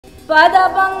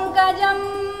पदपङ्कजं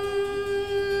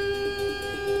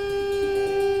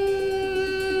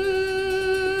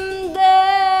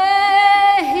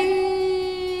देहि.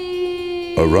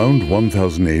 Around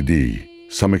 1000 AD,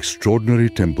 some extraordinary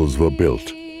temples were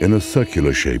built in a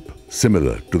circular shape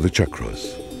similar to the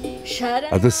chakras.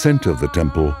 At the center of the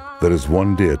temple, there is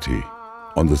one deity.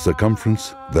 On the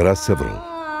circumference, there are several.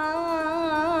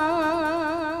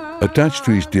 Attached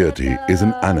to each deity is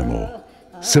an animal,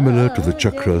 similar to the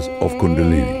chakras of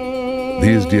Kundalini.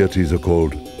 These deities are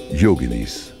called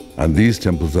Yoginis, and these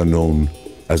temples are known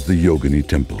as the Yogini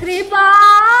Temples.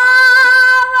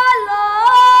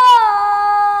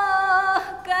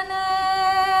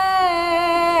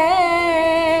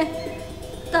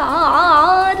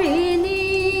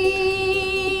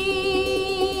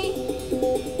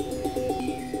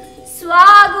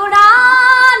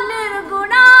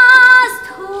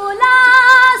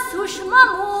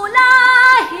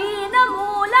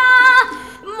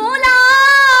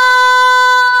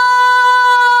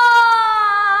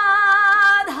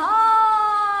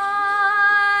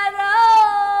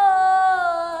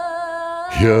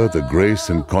 Here, the grace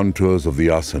and contours of the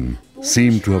asana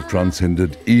seem to have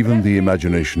transcended even the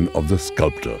imagination of the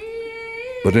sculptor.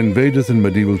 But invaders in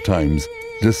medieval times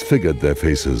disfigured their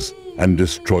faces and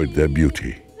destroyed their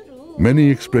beauty. Many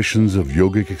expressions of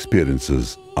yogic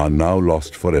experiences are now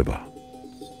lost forever.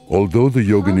 Although the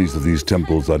yoginis of these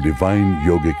temples are divine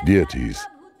yogic deities,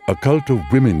 a cult of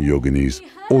women yoginis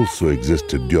also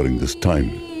existed during this time.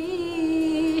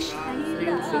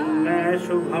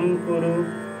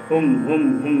 Hum hum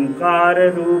humkara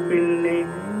rupinne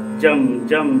jam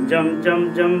jam jam jam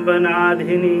jam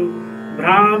banadhini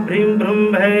bhram bhrim bhrum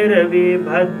bhairavi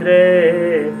bhadre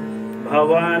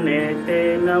bhavane te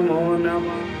namo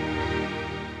namah.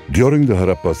 During the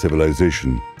Harappa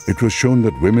civilization, it was shown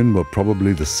that women were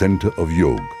probably the center of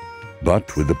yoga,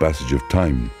 but with the passage of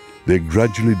time, they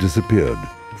gradually disappeared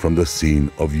from the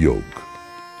scene of yoga.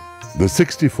 The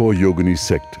 64 Yogini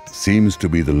sect seems to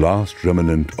be the last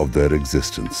remnant of their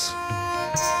existence.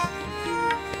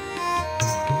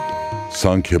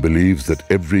 Sankhya believes that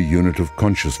every unit of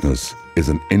consciousness is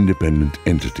an independent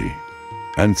entity,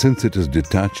 and since it is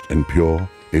detached and pure,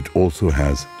 it also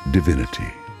has divinity.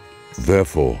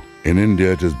 Therefore, in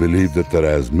India it is believed that there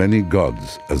are as many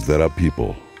gods as there are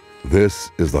people. This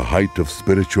is the height of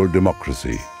spiritual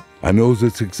democracy and owes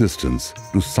its existence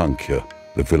to Sankhya,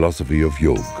 the philosophy of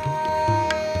yoga.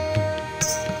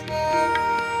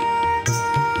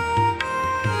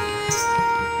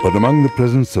 But among the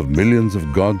presence of millions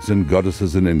of gods and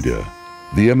goddesses in India,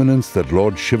 the eminence that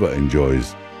Lord Shiva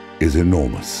enjoys is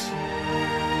enormous.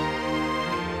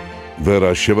 There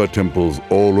are Shiva temples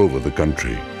all over the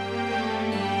country.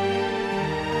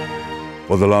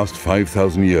 For the last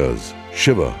 5,000 years,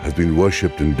 Shiva has been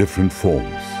worshipped in different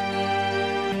forms.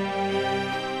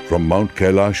 From Mount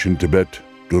Kailash in Tibet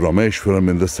to Rameshwaram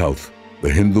in the south,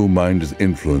 the Hindu mind is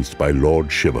influenced by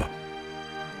Lord Shiva.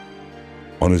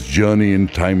 On his journey in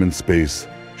time and space,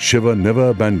 Shiva never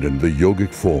abandoned the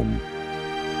yogic form.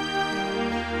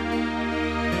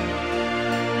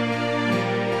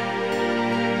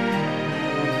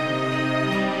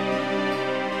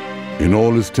 In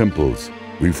all his temples,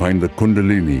 we find the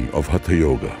Kundalini of Hatha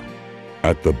Yoga.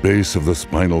 At the base of the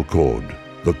spinal cord,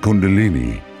 the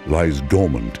Kundalini lies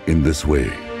dormant in this way.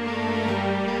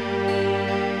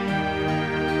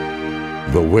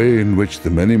 The way in which the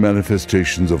many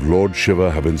manifestations of Lord Shiva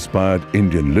have inspired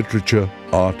Indian literature,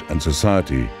 art and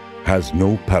society has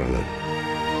no parallel.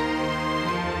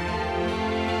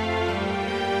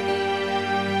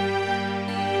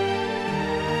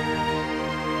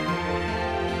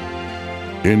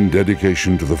 In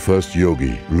dedication to the first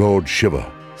yogi, Lord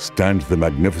Shiva, stands the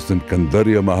magnificent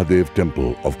Kandariya Mahadev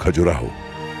temple of Khajuraho.